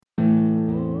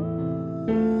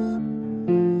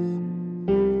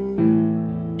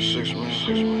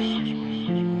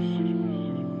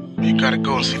Gotta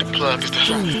go and see the plug. It's the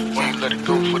when you let it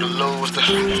go for the low. What's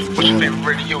your favorite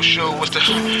radio show? What's your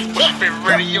favorite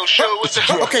radio show?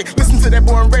 Okay, listen to that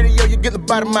boring radio, you get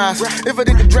lobotomized. If I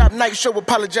didn't drop night show,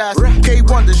 apologize. K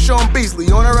Wonder, Sean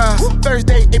Beasley on the rise.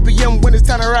 Thursday, 8 p.m. when it's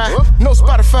time to ride. No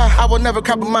Spotify, I will never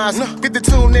compromise. Get the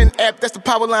tune in app, that's the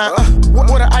power line.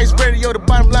 Water ice radio, the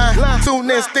bottom line. Tune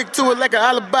in, stick to it like an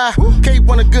alibi. K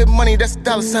Wonder, good money, that's a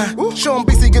dollar sign. Sean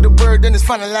Beasley get a word, then it's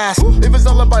finalized. If it's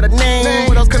all about a name,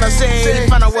 what else can I say?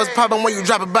 Find out what's poppin' when you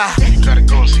drop it by. You gotta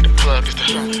go and see the plug. It's the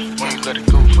when you let it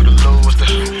go for the low.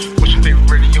 What's your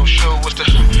favorite radio show? What's your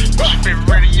favorite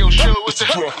radio show? What's up,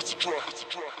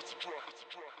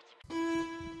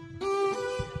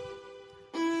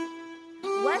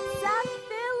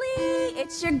 Philly?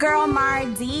 It's your girl Mara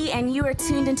D, and you are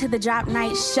tuned into the Drop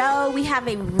Night Show. We have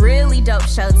a really dope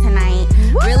show tonight.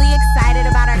 Woo! Really excited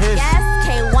about our guest.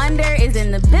 K Wonder is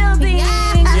in the building.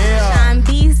 Yeah. Sean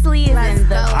Beasley is in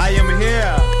the I am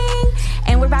here.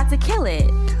 And we're about to kill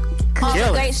it.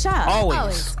 Great show.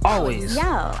 Always. Yo,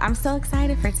 I'm so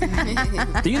excited for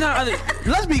tonight. Do you know?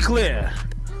 Let's be clear.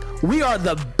 We are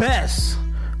the best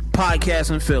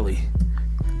podcast in Philly.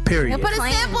 Period. Put a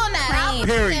stamp on that.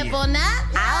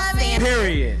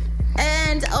 Period.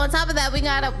 And on top of that, we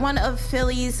got one of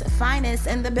Philly's finest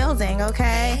in the building,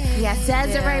 okay? Yes,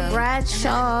 Deseree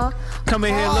Bradshaw.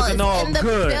 Coming here looking all in the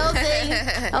good. Building,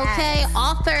 okay?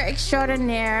 Author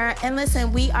extraordinaire. And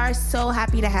listen, we are so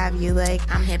happy to have you. Like,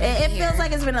 I'm happy to be here. It feels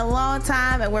like it's been a long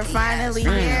time, and we're finally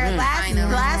here.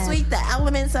 Last week, the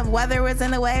elements of weather was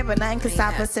in the way, but nothing could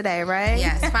stop us today, right?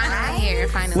 Yes, finally here.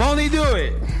 Finally. Won't he do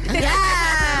it?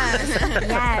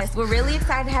 Yes, we're really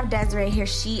excited to have Deseree here.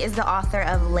 She is the author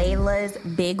of Layla's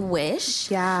Big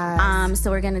Wish. Yeah. So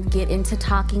we're gonna get into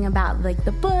talking about like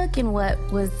the book and what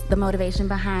was the motivation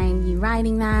behind you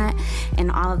writing that and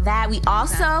all of that. We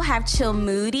also have Chill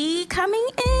Moody coming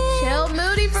in. Chill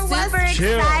Moody for Wes. Super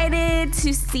excited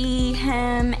to see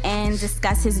him and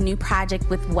discuss his new project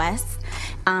with Wes.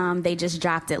 They just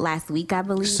dropped it last week, I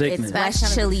believe. Sickening. It's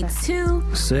West Chili 2.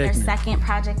 Their Sickening. second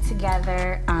project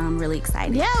together. Really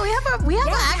excited. Yeah, we have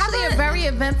actually a very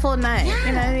eventful night. Yeah.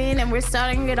 You know what I mean? And we're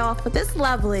starting it off with this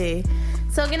lovely.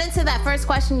 So get into that first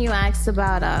question you asked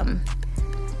about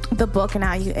the book and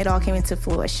how it all came into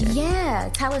fruition. Yeah,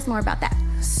 tell us more about that.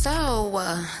 So,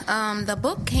 the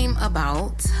book came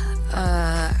about.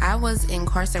 I was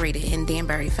incarcerated in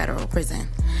Danbury Federal Prison.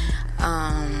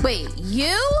 Wait,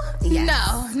 you? Yes.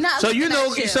 No, not. So you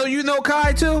know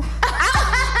Kai too?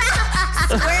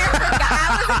 I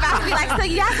was about to be like, so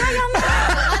that's how y'all know?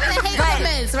 The hate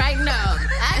comments, right? No,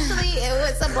 actually, it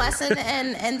was a blessing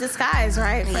in disguise,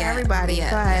 right, for everybody. Yeah.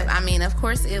 Go ahead. I mean, of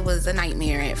course, it was a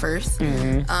nightmare at first.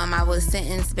 Mm-hmm. I was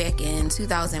sentenced back in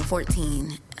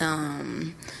 2014.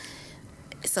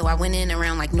 So I went in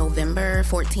around like November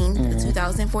 14th,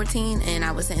 2014, and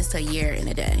I was sentenced to a year and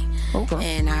a day.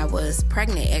 Okay. And I was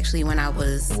pregnant actually when I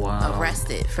was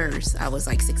arrested first. I was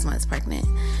like 6 months pregnant. So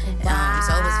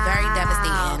it was very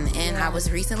devastating. And I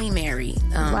was recently married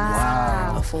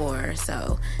before,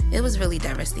 so it was really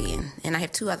devastating. And I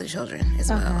have 2 other children as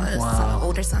well. An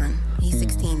older son, he's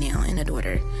 16 now, and a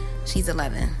daughter, she's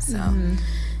 11. So.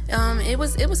 It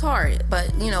was hard,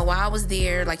 but you know, while I was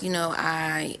there, like, you know,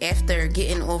 after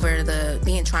getting over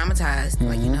being traumatized,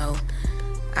 like, you know,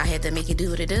 I had to make it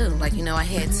do what it do. Like, you know, I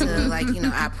had to, like, you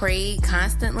know, I prayed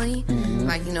constantly,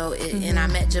 like, you know, and I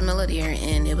met Jamila there,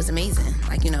 and it was amazing.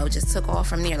 Like, you know, it just took off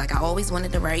from there. Like, I always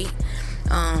wanted to write.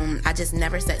 I just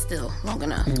never sat still long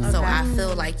enough. So I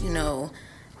feel like, you know,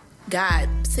 God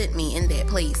sent me in that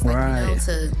place, like, you know,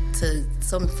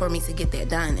 so for me to get that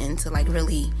done and to like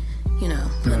really, you know,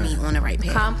 put me on the right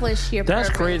path. Accomplish your That's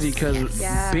purpose. crazy because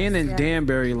being in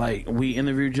Danbury, like we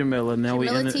interviewed Jamila, now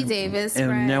Jamila T. Davis,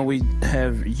 and now we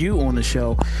have you on the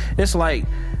show. It's like,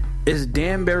 is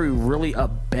Danbury really a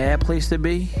bad place to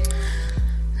be?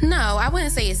 No, I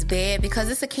wouldn't say it's bad because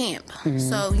it's a camp.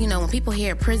 So, you know, when people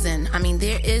hear prison, I mean,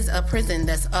 there is a prison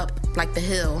that's up like the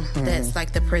hill. That's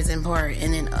like the prison part.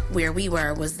 And then where we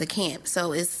were was the camp.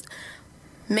 So it's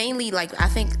mainly like, I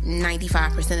think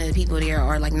 95% of the people there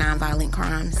are like nonviolent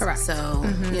crimes. Correct. So,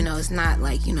 you know, it's not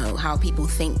like, you know, how people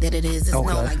think that it is. It's no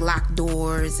like locked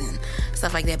doors and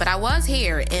stuff like that. But I was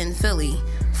here in Philly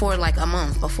for like a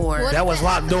month before. That was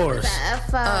locked doors.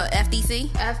 FDC.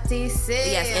 FDC.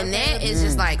 Yes, and that is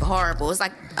just like horrible. It's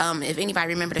like, if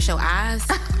anybody remember the show Eyes.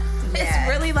 It's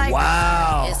really like,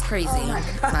 it's crazy.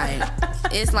 Like,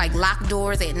 it's like locked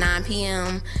doors at 9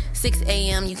 p.m., 6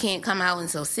 a.m. You can't come out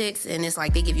until 6, and it's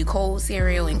like they give you cold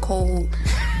cereal and cold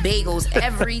bagels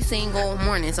every single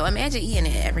morning. So imagine eating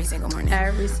it every single morning.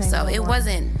 Every single So it morning.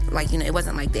 wasn't like, you know, it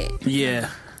wasn't like that. Yeah.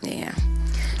 Yeah.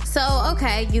 So,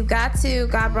 okay,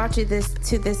 God brought you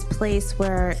to this place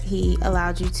where he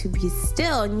allowed you to be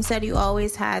still. And you said you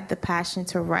always had the passion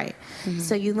to write. Mm-hmm.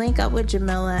 So you link up with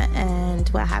Jamila, and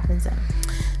what happens then?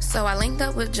 So I linked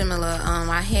up with Jamila.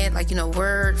 I had,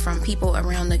 word from people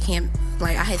around the camp.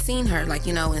 Like, I had seen her,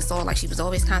 and saw, she was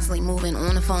always constantly moving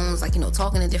on the phones,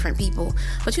 talking to different people.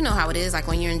 But you know how it is,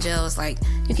 when you're in jail, it's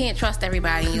you can't trust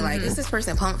everybody. And you're like, is this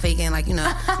person pump faking? Is she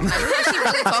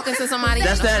really talking to somebody?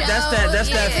 That's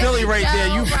that Philly right there.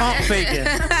 You pump faking.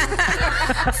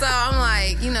 So I'm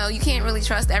like, you can't really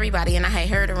trust everybody. And I had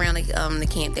heard around the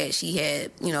camp that she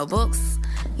had, books,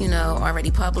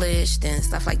 already published and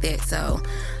stuff like that. So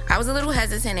I was a little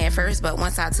hesitant at first, but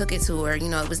once I took it to her,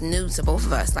 it was new to both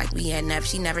of us.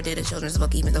 She never did a children's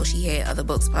book, even though she had other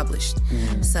books published.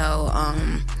 Mm-hmm. So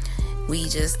we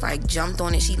just jumped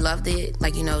on it. She loved it.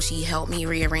 She helped me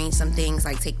rearrange some things,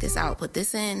 take this out, put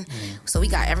this in. Mm-hmm. So we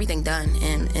got everything done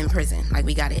in prison.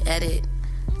 We got it edited,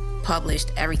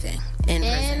 published, everything in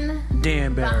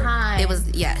prison. Behind it was,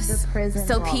 yes. The prison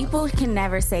so walls. People can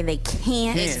never say they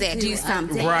can't exactly. do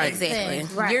something. Right. Exactly.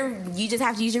 Right. You just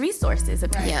have to use your resources.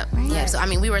 Right. Yep. Right. Yeah. So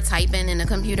we were typing in the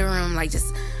computer room,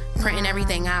 just printing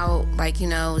everything out,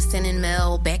 sending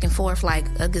mail back and forth a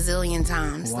gazillion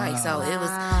times. Wow. So it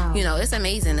was, it's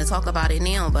amazing to talk about it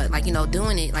now, but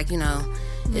doing it,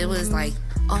 it was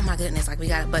oh my goodness, we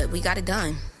got it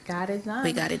done.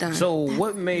 We got it done. So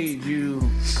what made you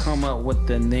come up with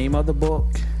the name of the book,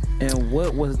 and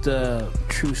what was the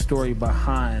true story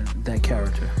behind that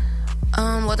character?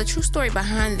 Well, the true story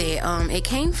behind that, it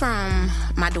came from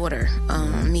my daughter,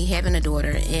 me having a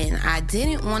daughter, and I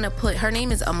didn't want to put, her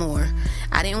name is Amor.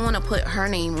 I didn't want to put her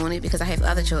name on it because I have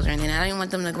other children, and I didn't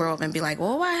want them to grow up and be like,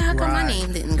 well, how come my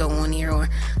name didn't go on here? Or,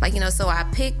 so I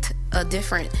picked a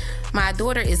different, my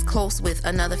daughter is close with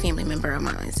another family member of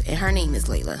mine, and her name is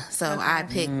Layla. So I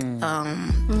picked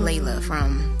Layla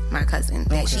from my cousin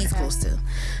that she's close to.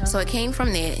 So it came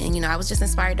from that, and I was just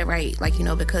inspired to write,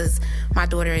 because my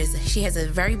daughter she has a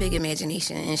very big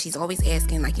imagination, and she's always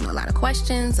asking a lot of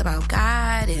questions about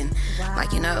God, and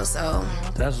so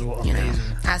that's amazing.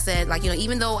 I said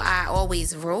even though I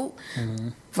always wrote,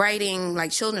 writing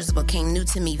children's book came new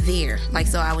to me there.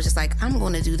 So I was just I'm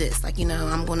going to do this.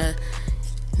 I'm going to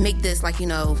make this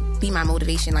be my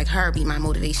motivation, her be my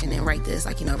motivation, and write this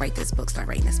write this book, start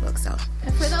writing this book. So,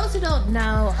 and for those who don't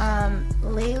know,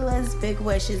 Layla's Big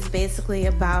Wish is basically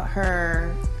about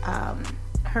her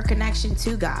connection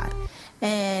to God,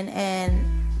 and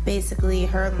basically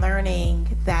her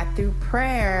learning that through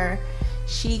prayer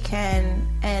she can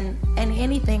and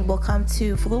anything will come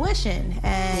to fruition.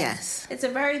 And yes, it's a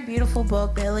very beautiful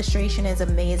book. The illustration is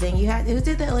amazing. Who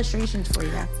did the illustrations for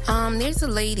you guys? There's a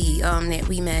lady that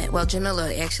we met. Well,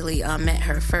 Jamila actually met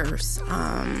her first.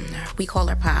 We call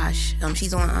her Posh.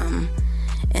 She's on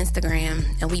Instagram,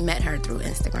 and we met her through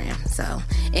Instagram. So,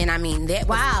 and that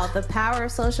was, the power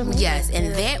of social media. Yes,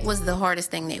 and that was the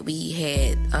hardest thing that we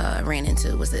had ran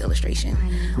into, was the illustration.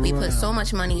 We put so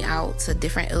much money out to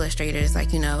different illustrators,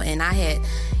 and I had,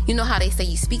 how they say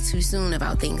you speak too soon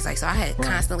about things, so I had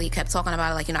constantly kept talking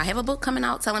about it, I have a book coming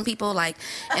out, telling people,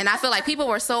 and I feel like people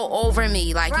were so over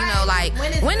me,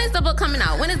 when is the book coming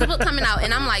out? When is the book coming out?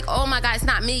 And I'm like, oh my God, it's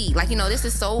not me, this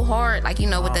is so hard,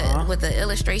 with the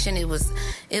illustration,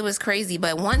 it was crazy.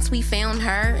 But once we found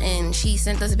her and she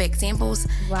sent us back samples,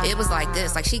 it was like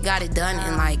this. She got it done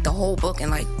in the whole book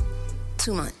in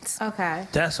 2 months. Okay.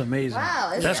 That's amazing.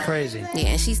 Wow. That's crazy. Yeah,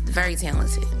 and she's very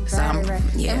talented.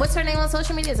 Yeah. And what's her name on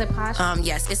social media? Is it Posh?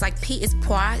 Yes, it's it's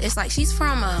Posh. It's she's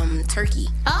from Turkey.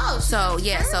 Oh, so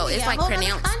yeah, so it's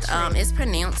pronounced it's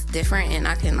pronounced different, and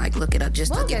I can look it up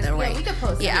just to get the right. Yeah, we can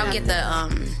post it. I'll get the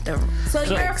So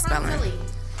you're from Philly.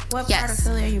 What part of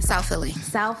Philly are you from? South Philly.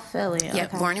 South Philly, okay. Yeah,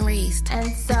 born and raised.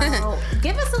 And so,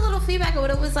 give us a little feedback of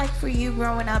what it was like for you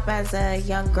growing up as a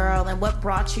young girl, and what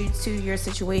brought you to your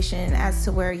situation as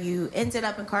to where you ended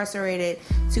up incarcerated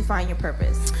to find your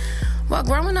purpose. Well,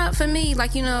 growing up for me, I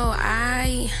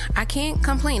can't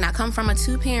complain. I come from a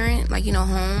two-parent,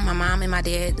 home. My mom and my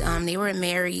dad, they were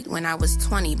married when I was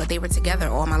 20, but they were together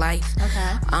all my life.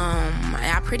 Okay.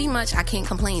 I can't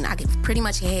complain. I pretty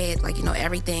much had,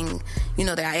 everything,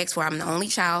 that I asked for. I'm the only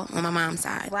child on my mom's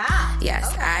side. Wow.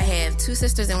 Yes. Okay. I have 2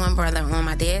 sisters and 1 brother on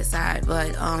my dad's side,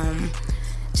 but,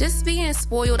 just being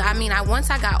spoiled. Once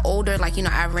I got older,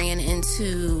 I ran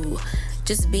into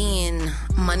just being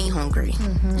money hungry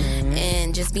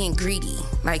and just being greedy.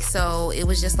 Like, so it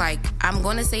was just like, I'm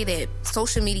going to say that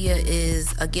social media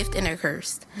is a gift and a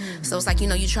curse. So it's like, you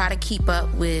know, you try to keep up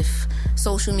with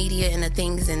social media and the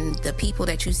things and the people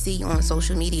that you see on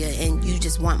social media, and you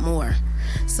just want more.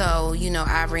 So, you know,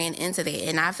 I ran into that,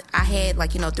 and I had,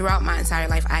 like, you know, throughout my entire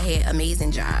life, I had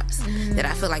amazing jobs that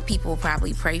I feel like people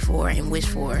probably pray for and wish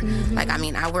for. Like, I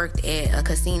mean, I worked at a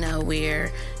casino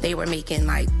where they were making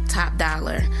like top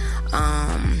dollar,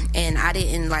 and I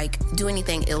didn't like do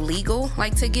anything illegal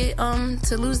like to get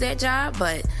to lose that job,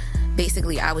 but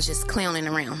basically I was just clowning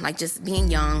around, like just being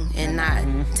young and not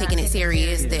taking it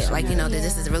serious that, like, you know, that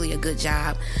this is really a good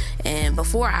job. And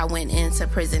before I went into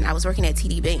prison, I was working at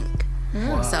TD Bank.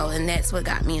 Wow. So, and that's what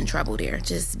got me in trouble there,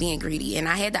 just being greedy. And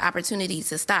I had the opportunity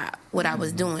to stop what I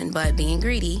was doing, but being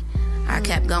greedy, I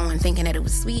kept going, thinking that it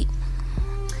was sweet.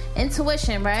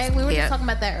 Intuition, right? We were just talking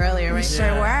about that earlier, right? We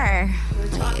sure were. We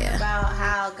were talking about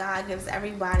how God gives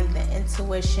everybody the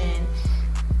intuition,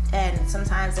 and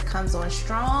sometimes it comes on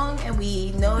strong, and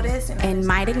we notice, and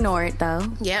might ignore it though.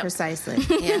 Yeah, precisely.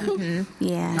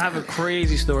 Yeah. I have a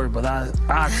crazy story, but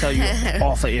I'll tell you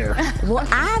off the air. Well,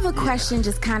 I have a question,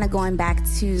 just kind of going back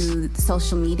to the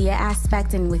social media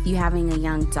aspect, and with you having a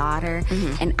young daughter,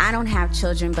 and I don't have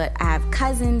children, but I have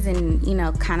cousins and, you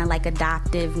know, kind of like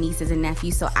adoptive nieces and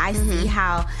nephews, so I see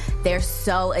how they're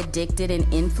so addicted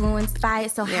and influenced by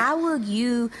it. So how will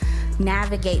you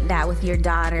navigate that with your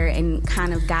daughter and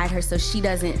kind of guide her so she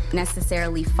doesn't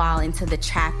necessarily fall into the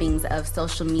trappings of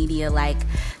social media, like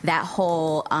that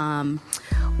whole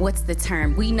what's the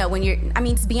term? We know when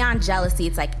it's beyond jealousy,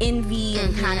 it's like envy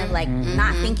and kind of like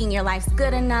not thinking your life's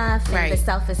good enough, and the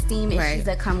self-esteem issues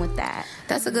that come with that.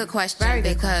 That's a good question,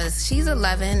 because she's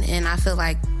 11, and I feel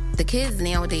like the kids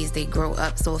nowadays, they grow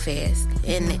up so fast,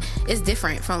 and it's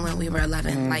different from when we were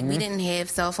 11. Like, we didn't have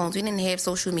cell phones, we didn't have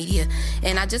social media,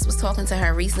 and I just was talking to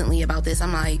her recently about this.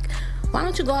 I'm like, why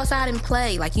don't you go outside and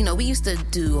play? Like, you know, we used to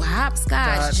do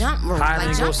hopscotch, jump rope.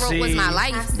 Like, jump rope was my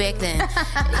life back then.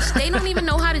 They don't even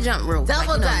know how to jump rope.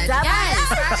 Double dutch.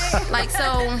 Yes. Like,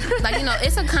 so, like, you know,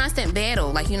 it's a constant battle,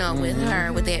 like, you know, with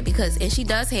her with that, because, and she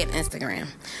does have Instagram.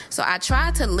 So I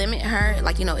try to limit her,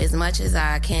 like, you know, as much as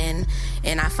I can.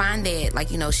 And I find that, like,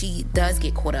 you know, she does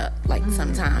get caught up, like,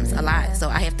 sometimes a lot. So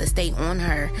I have to stay on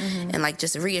her and, like,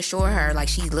 just reassure her. Like,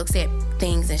 she looks at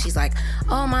things and she's like,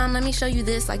 oh, Mom, let me show you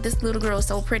this. Like, this little girl is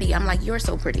so pretty. I'm like, you're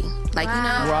so pretty. Like, you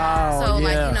know? Wow, so,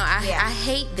 like, you know, I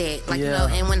hate that. Like, you know,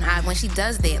 and when she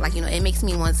does that, like, you know, it makes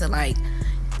me want to, like,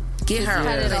 get her,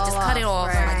 cut it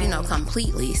off, like, you know,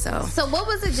 completely. So what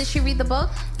was it? Did she read the book?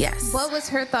 Yes. What was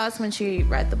her thoughts when she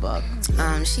read the book?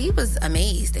 She was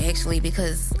amazed, actually,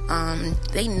 because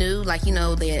they knew, like, you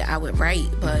know, that I would write,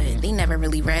 but they never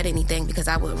really read anything, because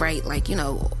I would write, like, you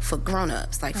know, for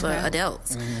grown-ups, like, for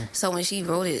adults. So when she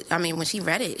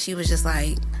read it, she was just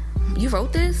like, you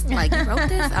wrote this? Like, you wrote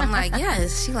this? I'm like,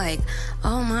 yes. She like,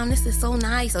 oh, Mom, this is so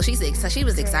nice. So she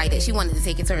was excited. She wanted to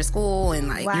take it to her school, and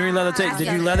like, you let her take?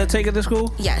 Did you let her take it to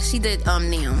school? Yeah, she did.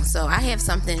 Now, so I have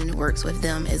something that works with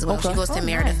them as well. She goes to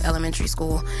Meredith Elementary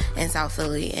School in South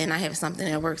Philly, and I have something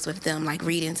that works with them, like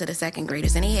reading to the second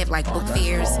graders, and they have like book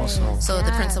fairs. Awesome. So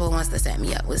the principal wants to set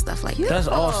me up with stuff like that. That's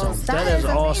awesome. That is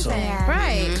awesome.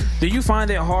 Right? Do you find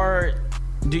it hard?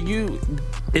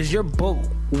 Is your book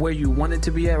where you want it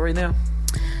to be at right now?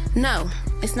 No,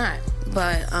 it's not.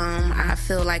 But I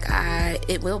feel like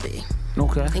it will be.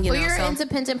 Okay. And, you're an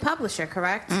independent publisher,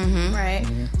 correct? Right.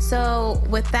 So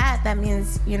with that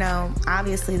means, you know,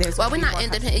 obviously there's. Well, we're not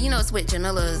independent. You know, it's with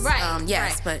Jamila's. Right.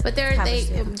 Yes, right. But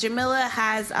Jamila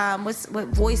has what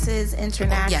Voices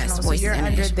International. Yes, so Voices you're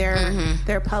under International.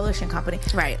 their publishing company.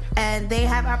 Right. And they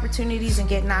have opportunities and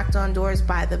get knocked on doors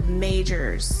by the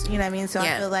majors. You know what I mean? So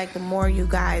I feel like the more you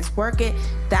guys work it,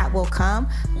 that will come.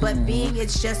 But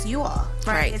it's just you all,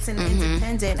 right? It's an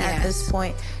independent at this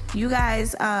point. You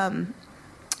guys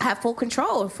have full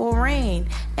control, full reign,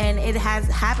 and it has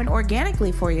happened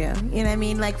organically for you. You know what I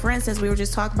mean? Like, for instance, we were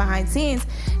just talking behind scenes.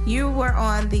 You were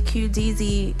on the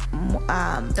QDZ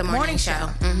the morning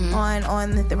show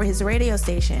on his radio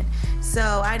station. So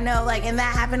I know, like, and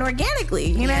that happened organically.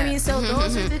 You know what I mean? So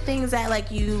those are the things that,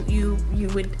 like,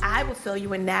 I would feel you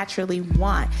would naturally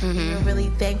want. You're really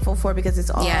thankful for, because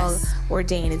it's all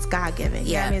ordained. It's God given.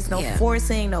 You know what I mean? It's no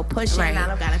forcing, no pushing. Right. I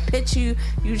don't gotta pitch you.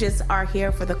 You just are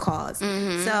here for the cause.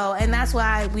 So, and that's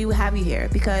why we have you here,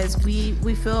 because we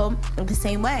feel the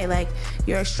same way. Like,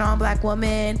 you're a strong black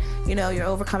woman. You know, you're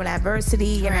overcoming adversity.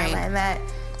 You know, and that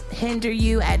hinder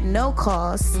you at no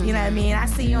cost. You know what I mean? I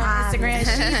see you on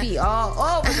Instagram. She be all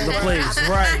over the place,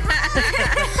 right?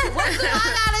 What do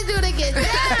I gotta do to get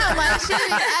down? Like, she be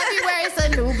everywhere. It's a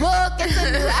new book. It's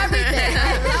a new everything. I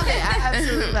love it. I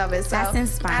absolutely love it. So that's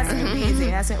inspiring.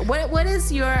 That's amazing. What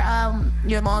is your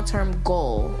long-term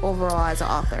goal overall as an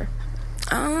author?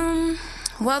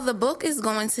 Well, the book is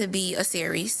going to be a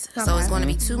series, so it's going to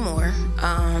be 2 more.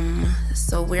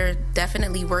 So we're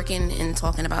definitely working and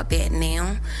talking about that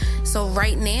now. So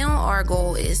right now, our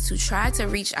goal is to try to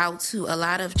reach out to a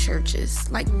lot of churches,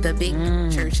 like the big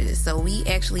churches. So we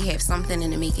actually have something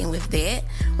in the making with that.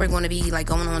 We're going to be like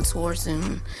going on tour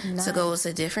soon to go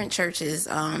to different churches.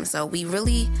 So we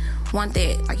really want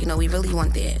that. Like, we really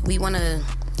want that. We want to.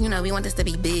 We want this to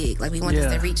be big. Like, we want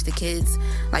this to reach the kids,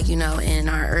 like, in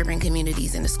our urban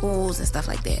communities, in the schools and stuff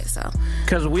like that. So,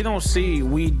 because we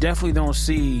definitely don't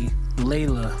see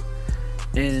Layla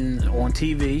on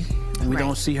TV. We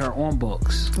don't see her on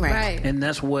books. Right. And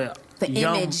that's what the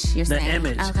image you're saying. The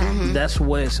image. Okay. Mm-hmm. That's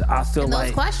what I feel and like.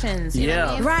 Those questions. You know what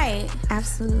I mean? Right.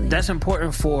 Absolutely. That's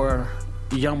important for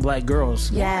young black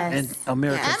girls in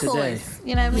America today. Boys.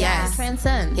 You know what I mean? Yes.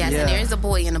 Transcend. Yes, and there is a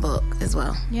boy in the book as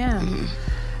well. Yeah. Mm-hmm.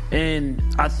 And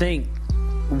I think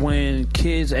when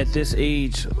kids at this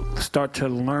age start to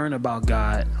learn about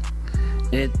God,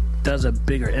 it does a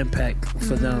bigger impact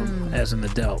for them as an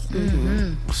adult.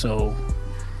 So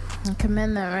I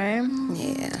commend that, right?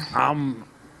 Yeah. I'm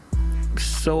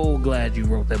so glad you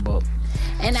wrote that book.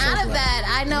 And out of that,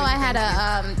 I know I had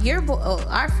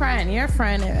our friend, your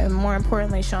friend, and more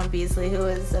importantly, Sean Beasley, who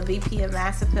is a VP of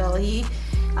Mass Appeal. He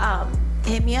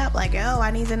hit me up like,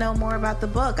 I need to know more about the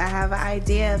book. I have an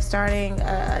idea of starting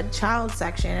a child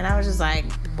section. And I was just like,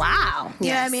 wow. You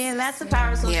know what I mean? And that's the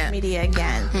power of social media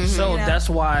again. So that's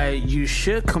why you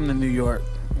should come to New York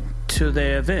to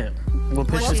the event. We'll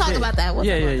talk about that.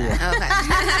 Okay.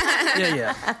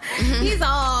 He's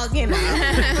all,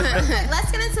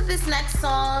 Let's get into this next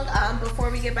song before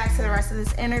we get back to the rest of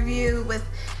this interview with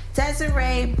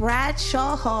Deseree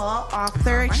Bradshaw-Hall,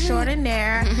 author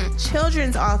extraordinaire,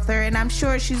 children's author, and I'm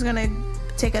sure she's going to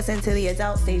take us into the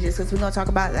adult stages because we're going to talk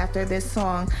about it after this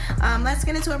song. Let's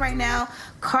get into it right now.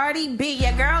 Cardi B,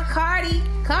 your girl Cardi.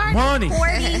 Money.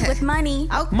 Cordy with money.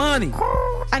 Money.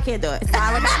 I can't do it. It's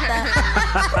all about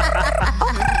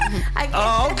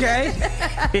Oh, okay.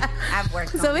 I've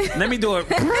worked So Let me do it.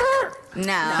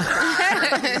 No.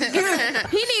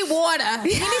 He need water. He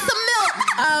needs some milk.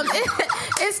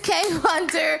 It's K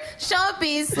Wonder, Sean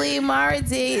Beasley, Mara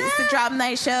D. It's the Drop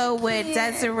Night Show with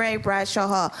Deseree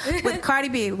Bradshaw-Hall. With Cardi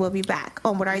B, we'll be back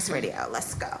on Wooderice Radio.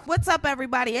 Let's go. What's up,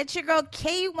 everybody? It's your girl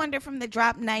K Wonder from the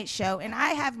Drop Night Show, and I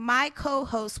have my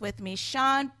co-host with me,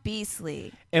 Sean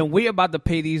Beasley. And we're about to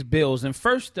pay these bills. And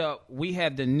first up, we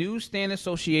have the Newsstand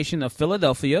Association of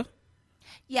Philadelphia.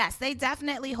 Yes, they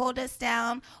definitely hold us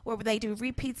down where they do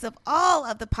repeats of all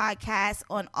of the podcasts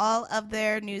on all of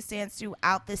their newsstands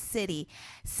throughout the city.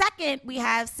 Second, we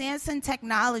have Samson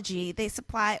Technology. They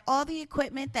supply all the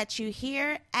equipment that you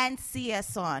hear and see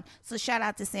us on. So shout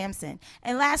out to Samson.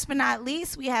 And last but not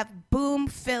least, we have Boom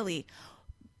Philly.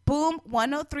 Boom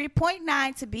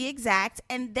 103.9 to be exact,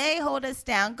 and they hold us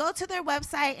down. Go to their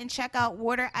website and check out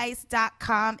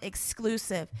Wooderice.com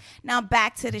exclusive. Now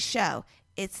back to the show.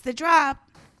 It's The Drop.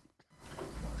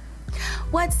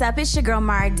 What's up? It's your girl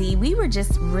Mara D. We were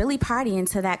just really partying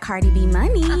to that Cardi B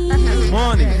money.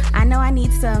 Money. I know I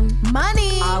need some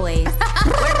money. Always.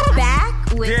 We're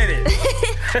back with Get it.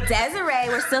 Desiree.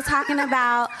 We're still talking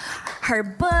about her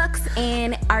books.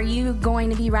 And are you going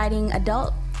to be writing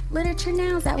adult literature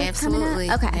now? Is that what's Absolutely. coming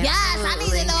up? Okay. Yes, I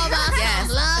need to know about some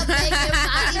love, making,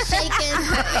 body shaking.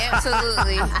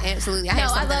 Absolutely.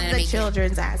 I love the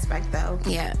children's aspect, though.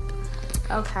 Yeah.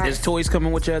 Okay. Is toys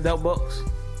coming with your adult books?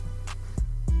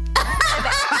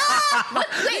 Look,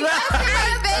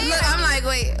 I'm like,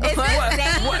 wait. Is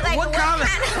What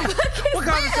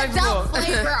kind of sex book?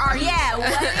 flavor are you? Yeah. What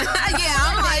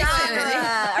I'm like,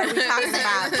 are we talking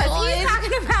about? Because he's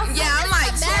talking about. I'm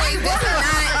like, toys. This is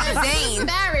not Zane.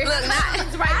 Look, I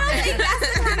don't think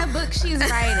that's the kind of book she's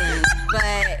writing.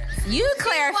 But you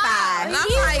clarify. I'm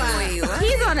like, wait.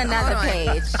 He's on another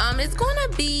page. It's gonna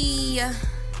be.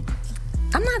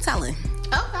 I'm not telling.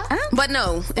 Okay. But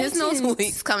no, there's no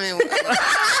toys coming.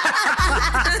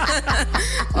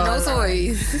 No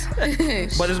toys.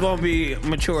 But it's going to be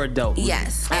mature adult.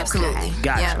 Yes, absolutely. Okay.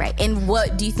 Gotcha. Yeah. Right. And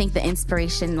what do you think the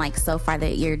inspiration, like, so far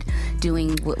that you're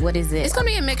doing? What is it? It's going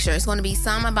to be a mixture. It's going to be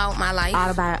some about my life. All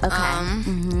about, okay.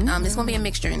 It's going to be a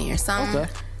mixture in here. Some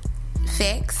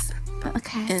facts,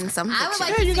 Okay. in some I would fiction.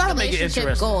 like to you see gotta make it relationship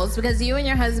interesting. goals because you and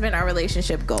your husband are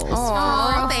relationship goals.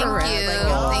 Oh, thank For real. you. Like,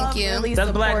 y'all Thank you. really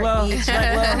That's black support love. each Black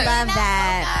other. love. Love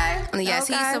that. Yes,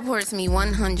 Okay. he supports me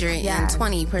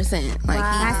 120%. Like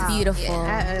That's beautiful.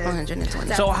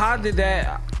 120. So how did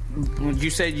that? You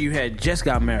said you had just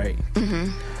got married.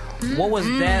 Mm-hmm. What was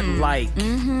that like?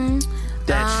 Mm-hmm.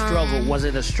 That struggle, was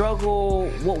it a struggle?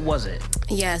 What was it?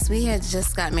 Yes, we had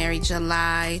just got married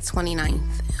July 29th.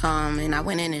 And I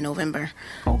went in November.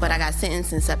 Okay. But I got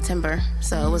sentenced in September.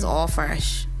 So it was all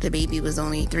fresh. The baby was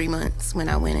only 3 months when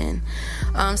I went in.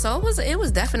 So it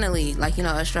was definitely like,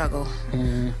 a struggle.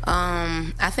 Mm-hmm.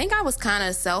 I think I was kind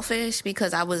of selfish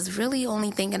because I was really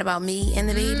only thinking about me and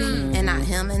the baby and not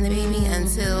him and the baby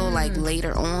until like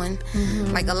later on.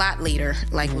 Like a lot later,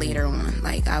 later on.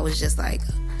 Like I was just like,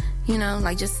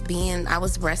 I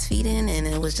was breastfeeding and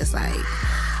it was just like,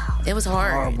 it was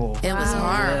hard. Horrible. It was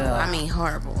horrible. Yeah. I mean,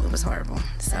 horrible. It was horrible.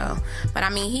 So, but I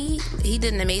mean, he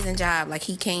did an amazing job. Like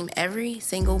he came every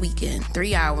single weekend,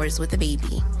 3 hours with the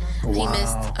baby. Wow. He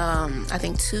missed, I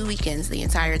think 2 weekends the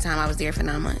entire time I was there for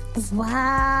 9 months. Wow.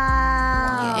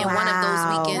 Yeah, and one of those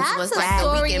weekends That's was a like the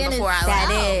story weekend in before I itself.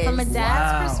 left. From a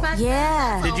dad's Wow. perspective.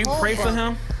 Yeah. Did you pray for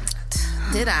him?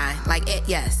 Did I? Like,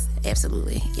 yes,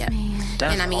 absolutely. Yeah.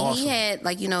 That's And I mean, awesome. he had,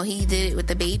 he did it with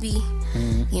the baby.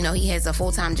 Mm-hmm. He has a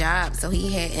full-time job, so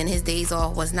and his days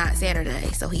off was not Saturday,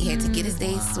 so he had to get his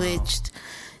days switched,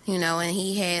 and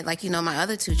he had, my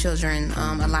other 2 children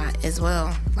a lot as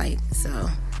well. So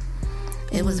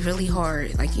it was really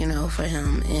hard, for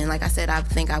him. And like I said, I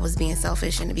think I was being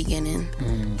selfish in the beginning.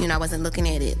 I wasn't looking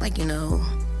at it,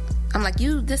 I'm like,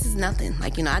 this is nothing. I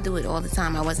do it all the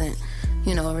time. I wasn't,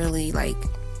 really,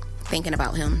 thinking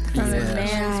about him. From a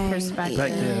man's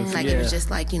perspective. It was just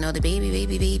the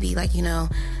baby,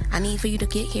 I need for you to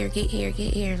get here.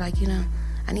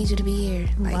 I need you to be here.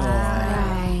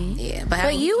 Right. Yeah,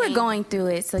 But you were going through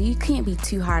it, so you can't be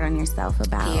too hard on yourself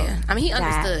about. Yeah, I mean, he that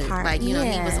understood. part. He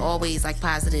was always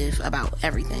positive about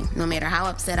everything. No matter how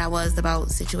upset I was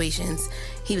about situations,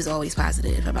 he was always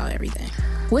positive about everything.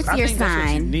 What's I your think that's what you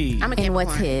sign? need. I'm a And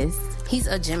what's Capricorn. his? He's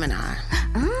a Gemini.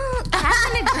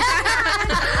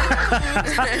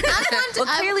 Well,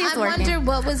 clearly it's I working. wonder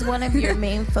what was one of your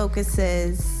main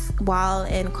focuses while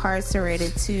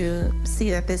incarcerated to see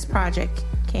that this project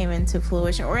came into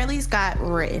fruition, or at least got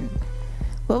written.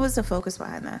 What was the focus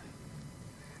behind that?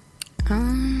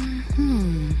 I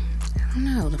don't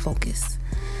know the focus.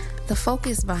 The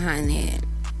focus behind that.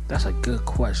 That's a good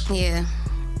question. Yeah.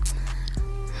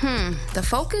 The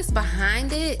focus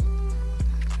behind it.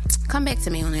 Come back to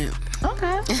me on that.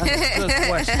 Okay. That's a good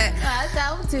question.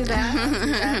 I'll do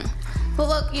that. But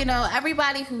look,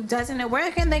 everybody who doesn't know, where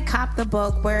can they cop the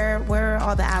book? Where are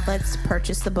all the outlets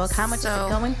purchase the book? How much is it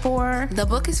going for? The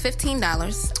book is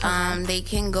 $15. They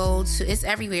can go to, it's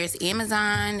everywhere. It's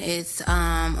Amazon. It's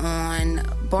on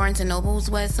Barnes & Noble's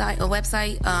website.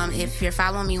 If you're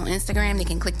following me on Instagram, they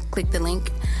can click the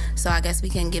link. So I guess we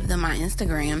can give them my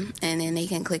Instagram, and then they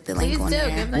can click the link Please on do. there.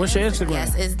 Give them What's your Instagram?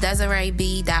 Yes, it's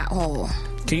DesereeB.Hall.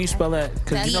 Can you spell that?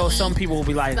 Because some people will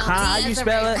be like, how you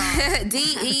spell it?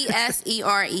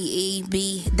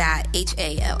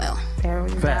 DesereeB.Hall. There we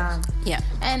go. Facts. Yeah.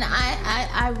 And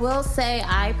I will say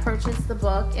I purchased the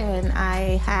book and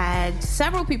I had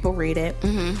several people read it.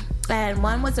 Mm-hmm. And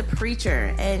one was a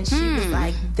preacher and she was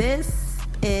like, this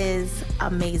is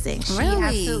amazing. She Really?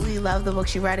 absolutely loved the book.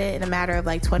 She read it in a matter of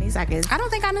 20 seconds. I don't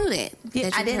think I knew that. Yeah,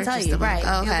 that I didn't tell purchased you, the book.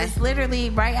 right? Okay. It was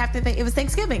literally right after it was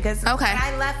Thanksgiving because when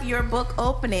I left your book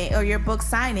opening or your book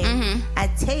signing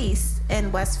at Taste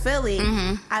in West Philly,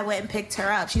 I went and picked her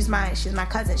up. She's my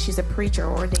cousin. She's a preacher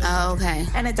ordained. Oh, okay.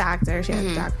 And a doctor. She's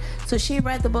a doctor. So she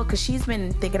read the book because she's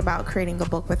been thinking about creating a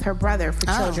book with her brother for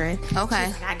children. Okay.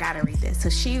 She's like, I gotta read this. So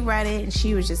she read it and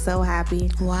she was just so happy.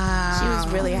 Wow. She was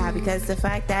really happy because the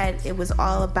fact that it was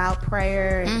all about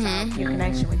prayer and about your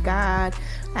connection with God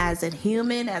as a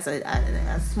human, as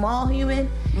a small human,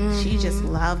 she just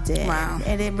loved it. Wow.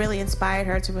 And it really inspired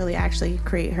her to really actually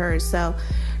create hers. So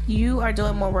you are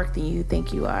doing more work than you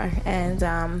think you are. And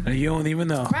You don't even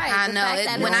know. right, I the know. fact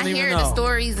that When I don't hear even the know.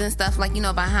 stories and stuff,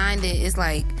 behind it, it's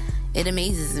it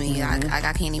amazes me. I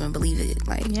can't even believe it.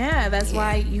 yeah, that's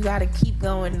why you got to keep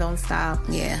going, don't stop.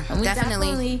 Yeah, And we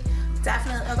definitely.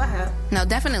 definitely, oh, go ahead. No,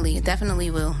 definitely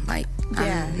will.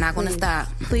 I'm not going to stop.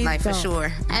 Please for don't.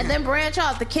 sure. And then branch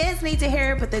off. The kids need to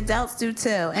hear it, but the adults do too.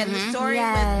 And the story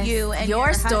with you and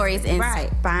your story is right.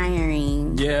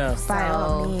 inspiring. Yeah. By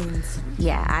all So, means.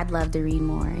 yeah, I'd love to read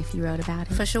more if you wrote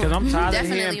about it. For sure. Because I'm tired of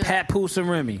Definitely hearing will. Pat Poose and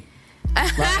Remy. I'm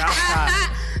tired.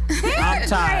 I'm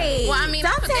tired. Well, I mean, You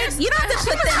don't have to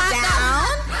put them down.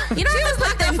 You don't have to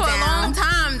put them for a long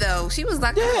time, though. She was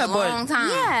locked up for a long time.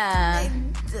 Yeah.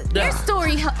 Their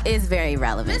story is very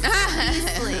relevant.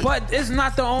 But it's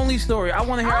not the only story. I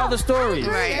want to hear other stories.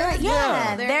 Right.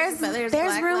 Yeah. There's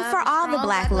room for all the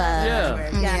black love.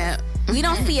 Yeah. We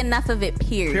don't see enough of it,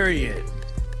 period.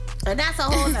 And that's a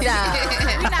whole nother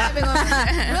We're not even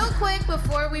gonna real quick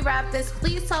before we wrap this,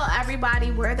 please tell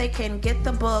everybody where they can get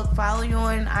the book, follow you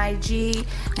on IG.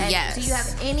 And do you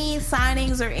have any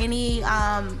signings or any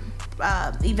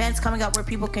events coming up where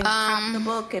people can cop the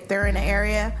book if they're in the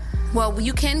area? Well,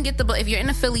 you can get the book if you're in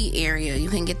the Philly area. You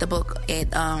can get the book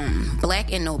at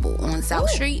Black and Noble on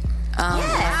South Street.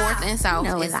 4th and South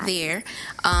is there.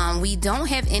 We don't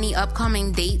have any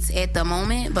upcoming dates at the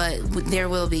moment, but there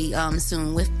will be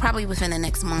soon, probably within the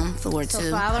next month or two.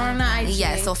 So follow her on the IG.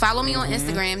 Yeah, so follow me on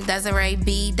Instagram,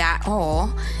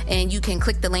 DesereeB.Hall, and you can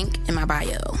click the link in my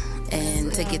bio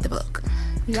to get the book.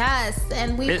 Yes,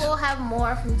 and we will have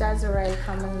more from Desiree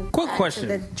coming. Quick question: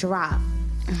 the drop.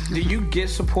 Do you get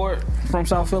support from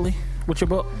South Philly with your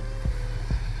book?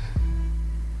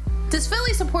 Does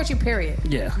Philly support you, period?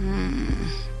 Yeah.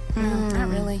 Not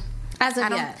really. As of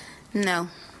yet? No,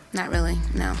 not really.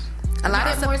 No. A lot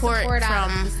of support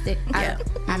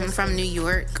from New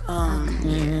York.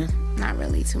 Not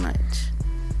really too much.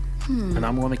 And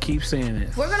I'm going to keep saying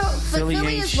it. Philly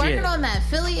is working on that.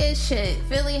 Philly is shit.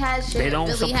 Philly has shit. They don't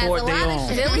Philly support their own.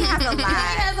 Philly has a lot. Philly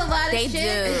has a lot of They shit. do.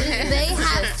 They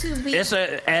have to be.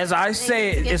 As I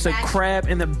say it, it's a crab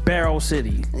in the barrel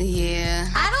city. Yeah.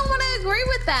 I don't want to agree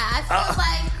with that. I feel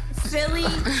like Philly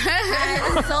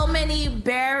has so many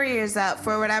barriers up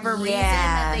for whatever reason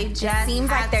that they just seems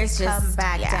like there's to come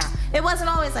back down. It wasn't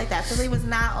always like that. Philly was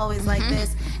not always like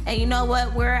this. And you know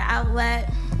what? We're an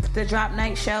outlet. The Drop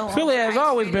Night Show. Philly has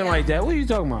always been like that. What are you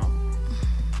talking about?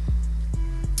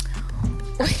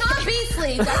 Sean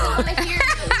Beasley doesn't want to hear you.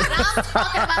 But I'm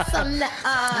talking about some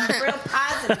real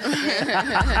positive shit.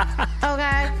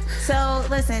 Okay? So,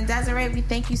 listen, Desiree, we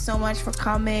thank you so much for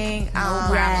coming.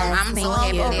 I'm so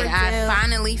happy that I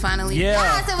finally.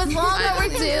 Yes, it was long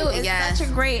overdue. It's such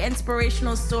a great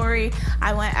inspirational story.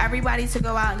 I want everybody to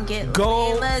go out and get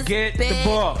Layla's get Big the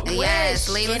book. Wish. Yes,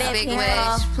 Layla's Big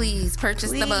Wish. Please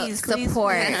purchase the book.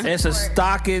 Support. It's a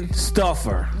stocking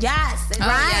stuffer. Yes.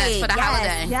 Yes, for the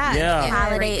holiday. Yes. Yeah.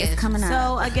 Holiday is coming up.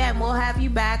 So again, we'll have you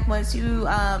back once you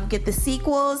get the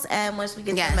sequels and once we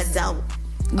get them adult.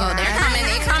 Oh, they're coming.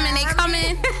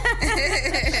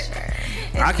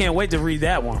 I can't wait to read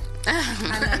that one.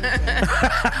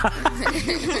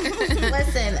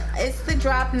 Listen, it's the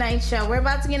Drop Night Show. We're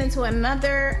about to get into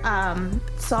another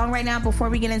song right now before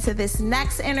we get into this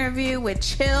next interview with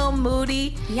Chill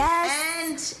Moody.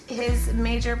 Yes. And his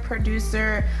major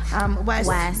producer,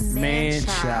 Wes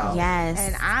Manchow. Yes.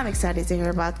 And I'm excited to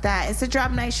hear about that. It's the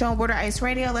Drop Night Show on Wooderice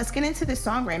Radio. Let's get into this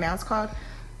song right now. It's called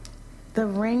The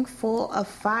Ring Full of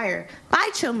Fire by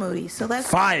Chill Moody. So let's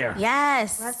Fire.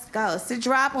 Yes. Let's go. It's the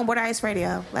Drop on Wooderice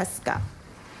Radio. Let's go.